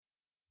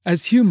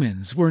As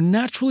humans, we're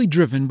naturally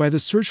driven by the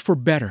search for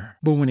better.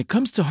 But when it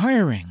comes to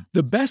hiring,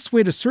 the best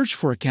way to search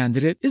for a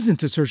candidate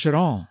isn't to search at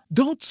all.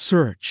 Don't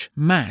search,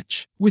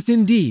 match with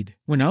Indeed.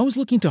 When I was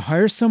looking to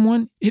hire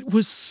someone, it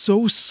was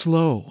so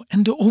slow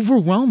and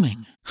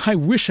overwhelming. I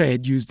wish I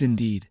had used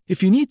Indeed.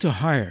 If you need to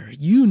hire,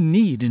 you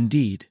need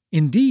Indeed.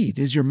 Indeed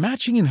is your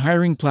matching and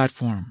hiring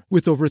platform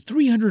with over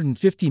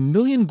 350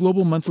 million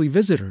global monthly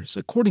visitors,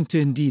 according to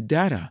Indeed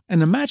data,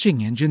 and a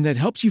matching engine that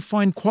helps you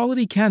find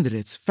quality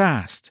candidates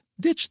fast.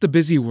 Ditch the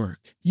busy work.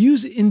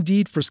 Use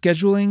Indeed for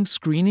scheduling,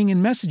 screening,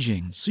 and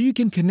messaging so you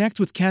can connect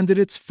with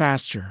candidates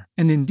faster.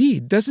 And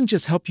Indeed doesn't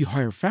just help you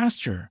hire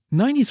faster.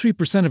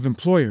 93% of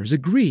employers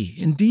agree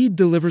Indeed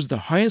delivers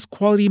the highest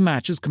quality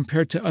matches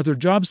compared to other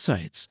job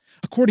sites,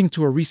 according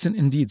to a recent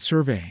Indeed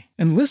survey.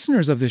 And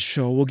listeners of this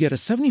show will get a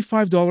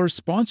 $75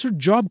 sponsored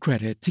job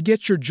credit to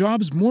get your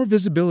jobs more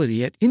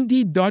visibility at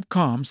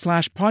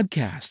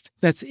Indeed.com/podcast.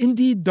 That's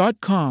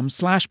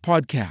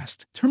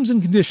Indeed.com/podcast. Terms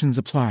and conditions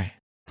apply.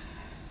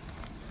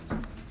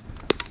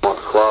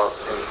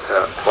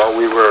 While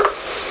we were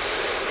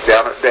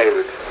down at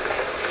David,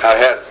 I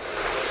had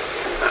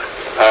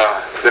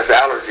this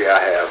allergy I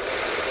have,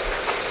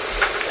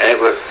 and it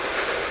was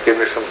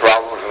giving me some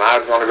problems, and I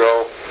was going to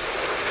go.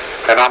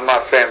 And I'm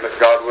not saying that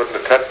God wouldn't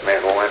have touched me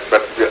if I went,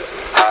 but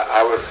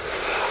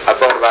I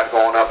thought about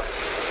going up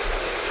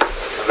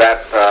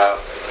that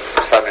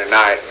Sunday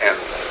night and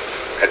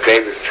at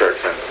David's church,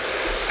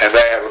 and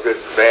they have a good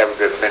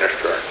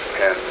minister,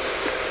 and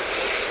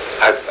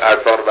I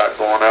thought about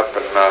going up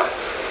and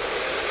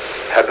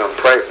had them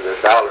pray for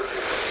this allergy.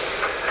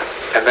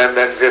 And then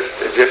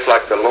just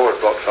like the Lord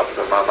brought something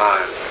to my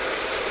mind.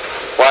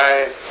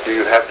 Why do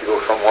you have to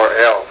go somewhere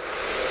else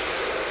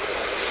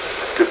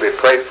to be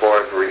prayed for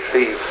and to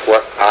receive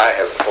what I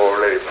have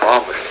already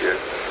promised you?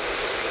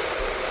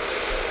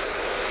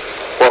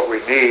 What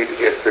we need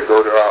is to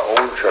go to our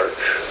own church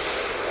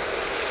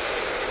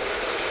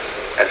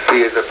and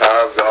see the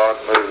power of God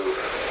move,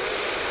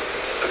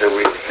 and that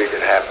we can see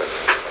it happen.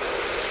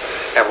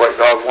 And what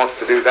God wants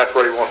to do, that's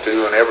what He wants to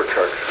do in every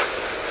church.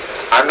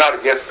 I'm not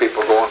against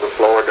people going to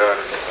Florida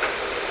and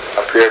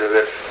up here to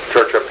this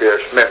church up here,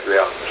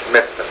 Smithton,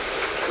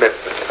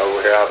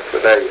 over here out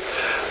today.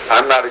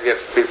 I'm not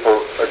against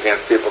people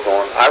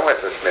going. I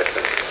went to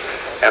Smithton,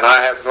 and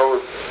I have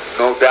no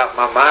doubt in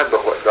my mind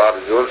but what God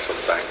is doing some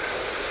things.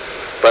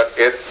 But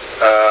and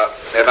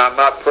I'm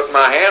not putting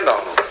my hand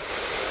on them.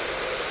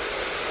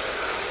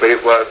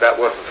 But that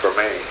wasn't for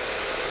me.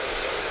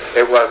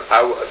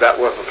 That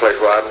wasn't a place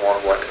where I'd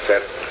want to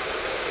sit.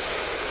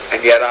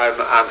 And yet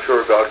I'm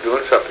sure God's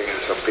doing something in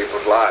some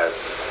people's lives.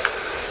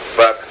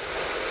 But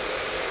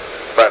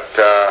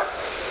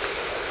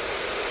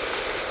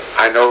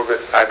I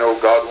know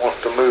God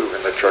wants to move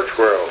in the church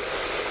world.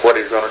 What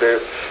He's going to do,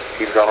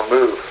 He's going to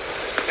move,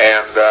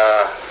 and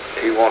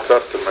He wants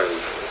us to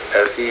move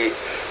as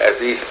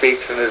He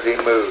speaks and as He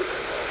moves.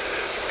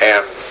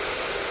 And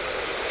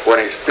when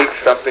He speaks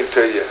something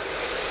to you,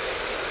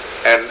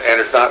 and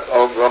it's not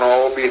going to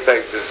all be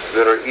things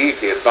that are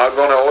easy. It's not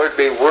going to always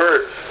be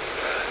words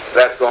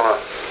that's going to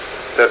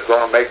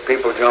make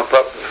people jump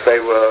up and say,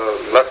 "Well,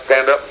 let's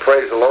stand up and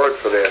praise the Lord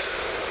for this."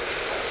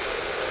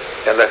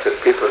 Unless it's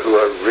people who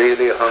are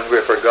really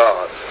hungry for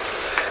God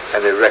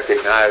and they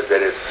recognize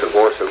that it's the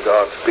voice of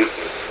God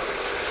speaking.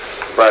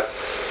 But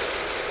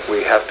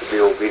we have to be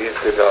obedient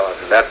to God,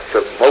 and that's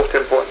the most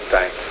important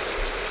thing.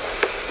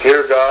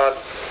 Hear God,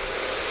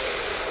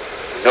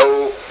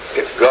 know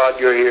it's God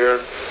you're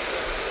hearing,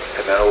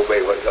 and then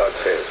obey what God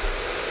says.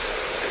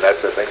 And that's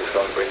the thing that's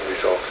going to bring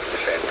results at the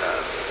same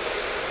time.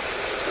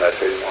 And that's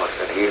what He wants.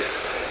 And He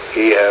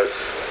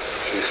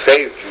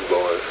saved you,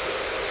 boys,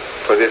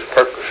 for this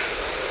purpose.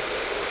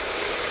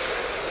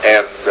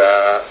 And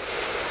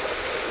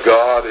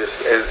God is,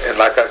 and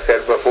like I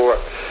said before,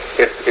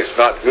 it's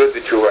not good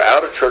that you were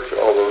out of church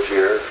all those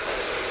years,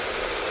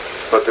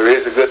 but there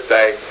is a good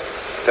thing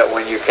that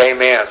when you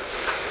came in,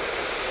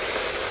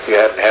 you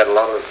hadn't had a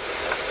lot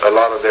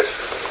of this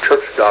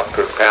church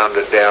doctrine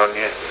pounded down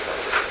you,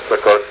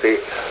 because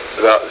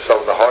some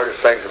of the hardest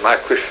things in my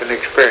Christian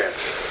experience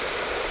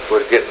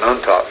was getting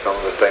untaught some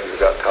of the things that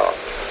got taught.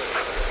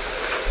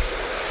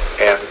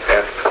 And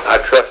I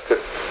trust that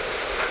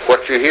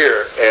what you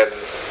hear,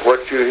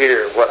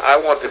 what I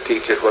want to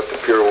teach is what the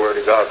pure Word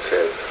of God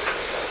says.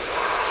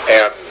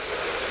 And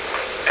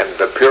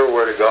the pure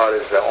Word of God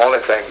is the only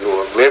thing that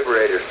will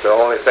liberate us, the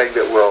only thing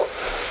that will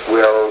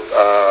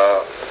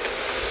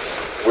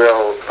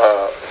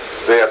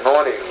the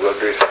anointing will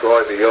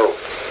destroy the yoke.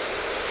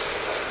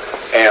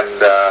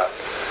 And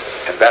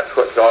that's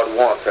what God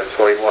wants, and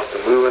so He wants to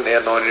move in the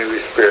anointing of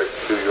His Spirit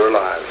through your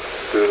lives,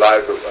 through the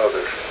lives of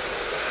others,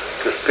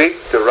 to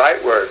speak the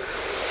right words.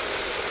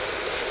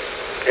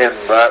 And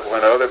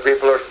when other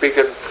people are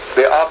speaking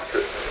the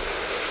opposite.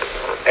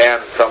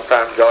 And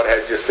sometimes God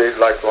has just said,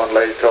 like one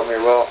lady told me,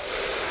 well,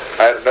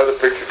 I had another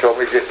preacher told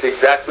me just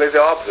exactly the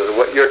opposite of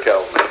what you're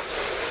telling me.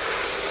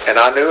 And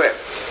I knew him.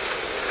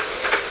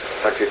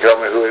 But she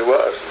told me who he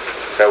was.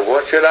 So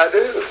what should I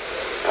do?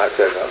 I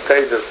said, I'll tell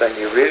you the thing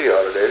you really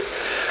ought to do.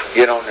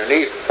 get on your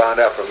knees and find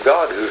out from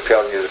God who's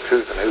telling you the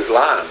truth and who's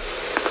lying.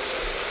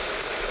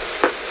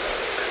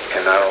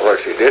 And I don't know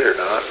whether she did or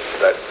not,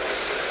 but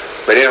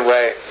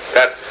anyway,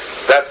 that's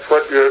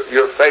what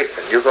you're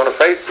facing. You're going to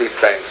face these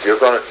things. You're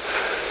going to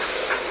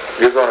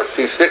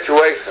see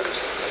situations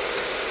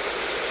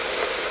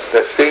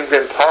that seemed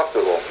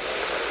impossible,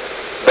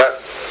 but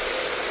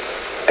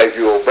as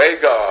you obey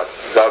God,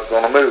 God's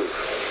going to move,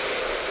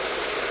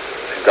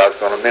 and God's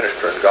going to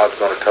minister, and God's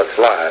going to touch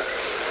lives.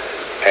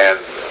 And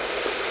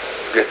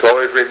just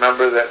always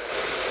remember that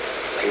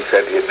He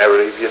said He'd never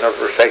leave you nor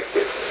forsake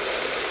you.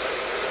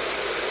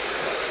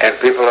 And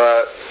people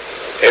are,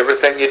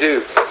 everything you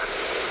do,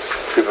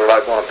 people are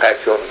like going to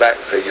pat you on the back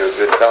and say you're a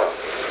good fellow.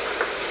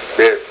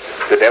 The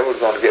devil's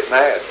going to get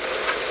mad.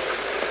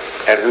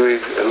 And who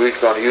he's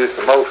going to use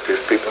the most is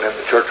people in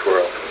the church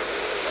world,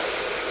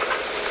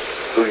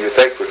 who you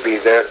think would be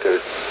there to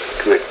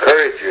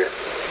encourage you.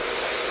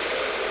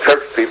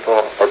 Church people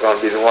are going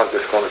to be the ones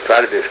that's going to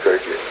try to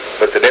discourage you.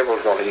 But the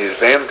devil's going to use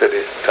them to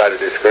try to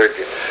discourage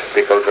you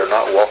because they're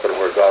not walking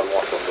where God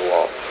wants them to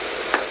walk.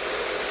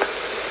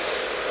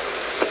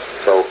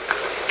 So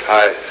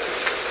I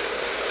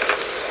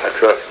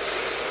trust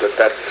that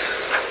that's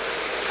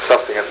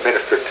something that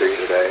ministered to you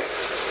today,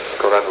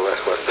 because I know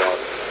that's what God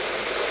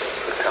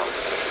is telling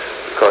you.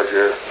 Because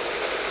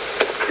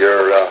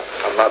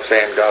I'm not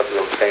saying God's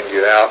going to send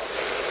you out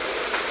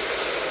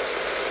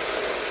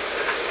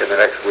in the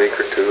next week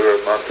or two or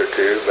a month or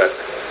two, but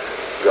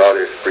God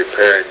is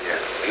preparing you.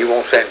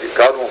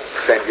 God won't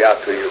send you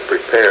out till you're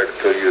prepared,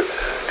 till you're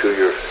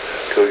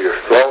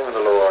strong in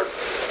the Lord,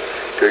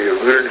 till you're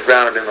rooted and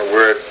grounded in the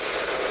Word,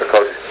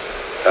 because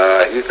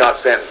He's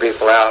not sending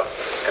people out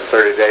in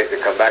 30 days to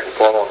come back and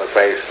fall on their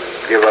face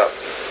and give up.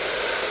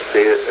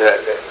 See,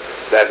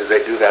 that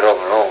they do that on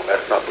their own.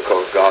 That's not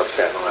because God's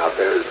sending them out.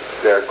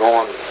 They're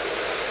going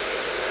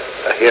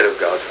ahead of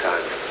God's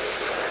timing.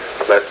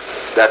 But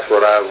that's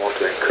what I want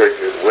to encourage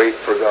you. Wait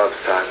for God's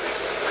timing.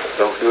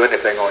 Don't do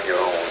anything on your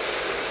own.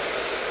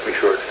 Be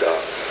sure it's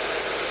God.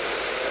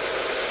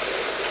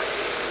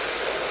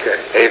 Okay.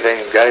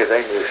 Got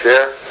anything to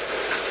share?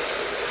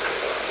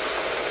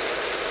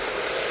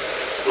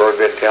 Lord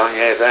been telling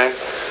you anything?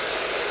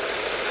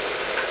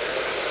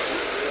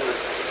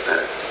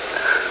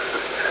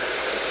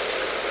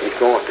 He's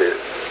going to.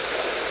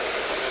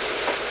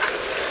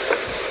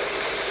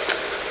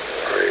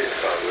 Praise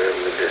God. We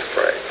just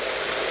pray.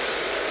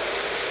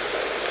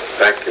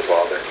 Thank you,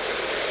 Father,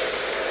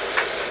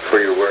 for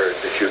your word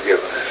that you've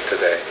given us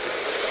today.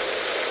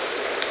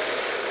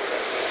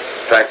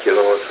 Thank you,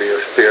 Lord, for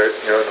your Spirit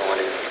and your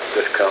anointing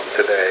that's come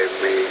today.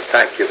 We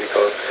thank you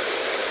because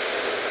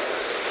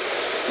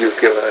you've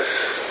given us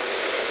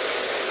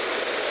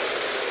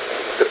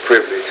the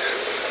privilege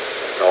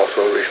and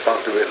also the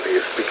responsibility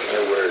of speaking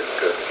your word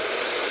to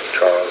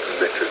Charles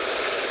and Richard.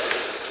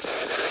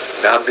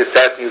 Now I'm just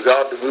asking you,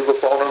 God, to move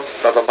upon them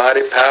by the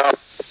mighty power.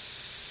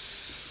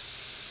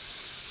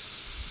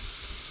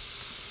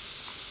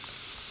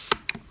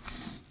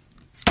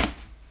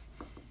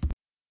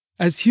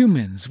 As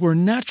humans, we're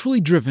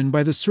naturally driven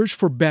by the search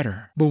for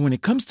better. But when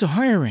it comes to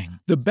hiring,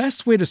 the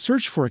best way to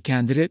search for a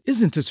candidate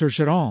isn't to search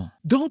at all.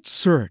 Don't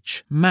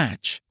search,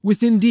 match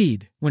with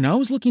Indeed. When I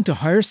was looking to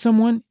hire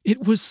someone,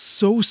 it was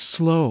so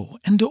slow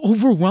and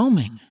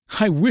overwhelming.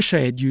 I wish I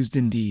had used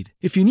Indeed.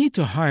 If you need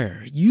to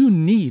hire, you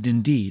need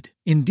Indeed.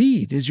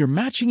 Indeed is your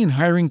matching and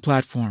hiring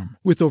platform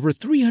with over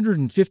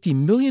 350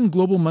 million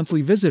global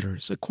monthly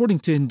visitors, according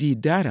to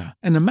Indeed data,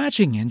 and a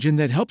matching engine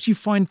that helps you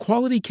find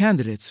quality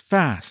candidates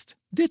fast.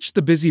 Ditch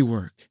the busy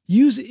work.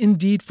 Use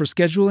Indeed for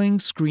scheduling,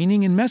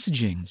 screening, and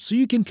messaging so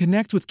you can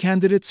connect with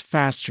candidates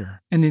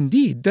faster. And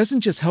Indeed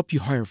doesn't just help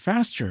you hire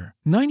faster.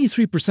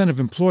 93%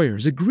 of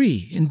employers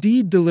agree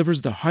Indeed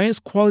delivers the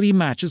highest quality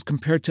matches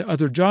compared to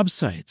other job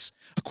sites,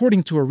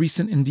 according to a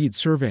recent Indeed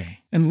survey.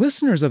 And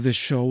listeners of this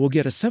show will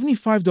get a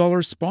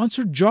 $75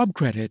 sponsored job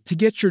credit to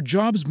get your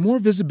jobs more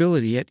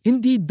visibility at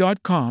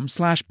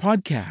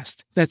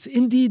Indeed.com/podcast. That's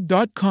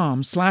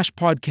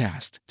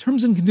Indeed.com/podcast.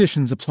 Terms and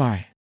conditions apply.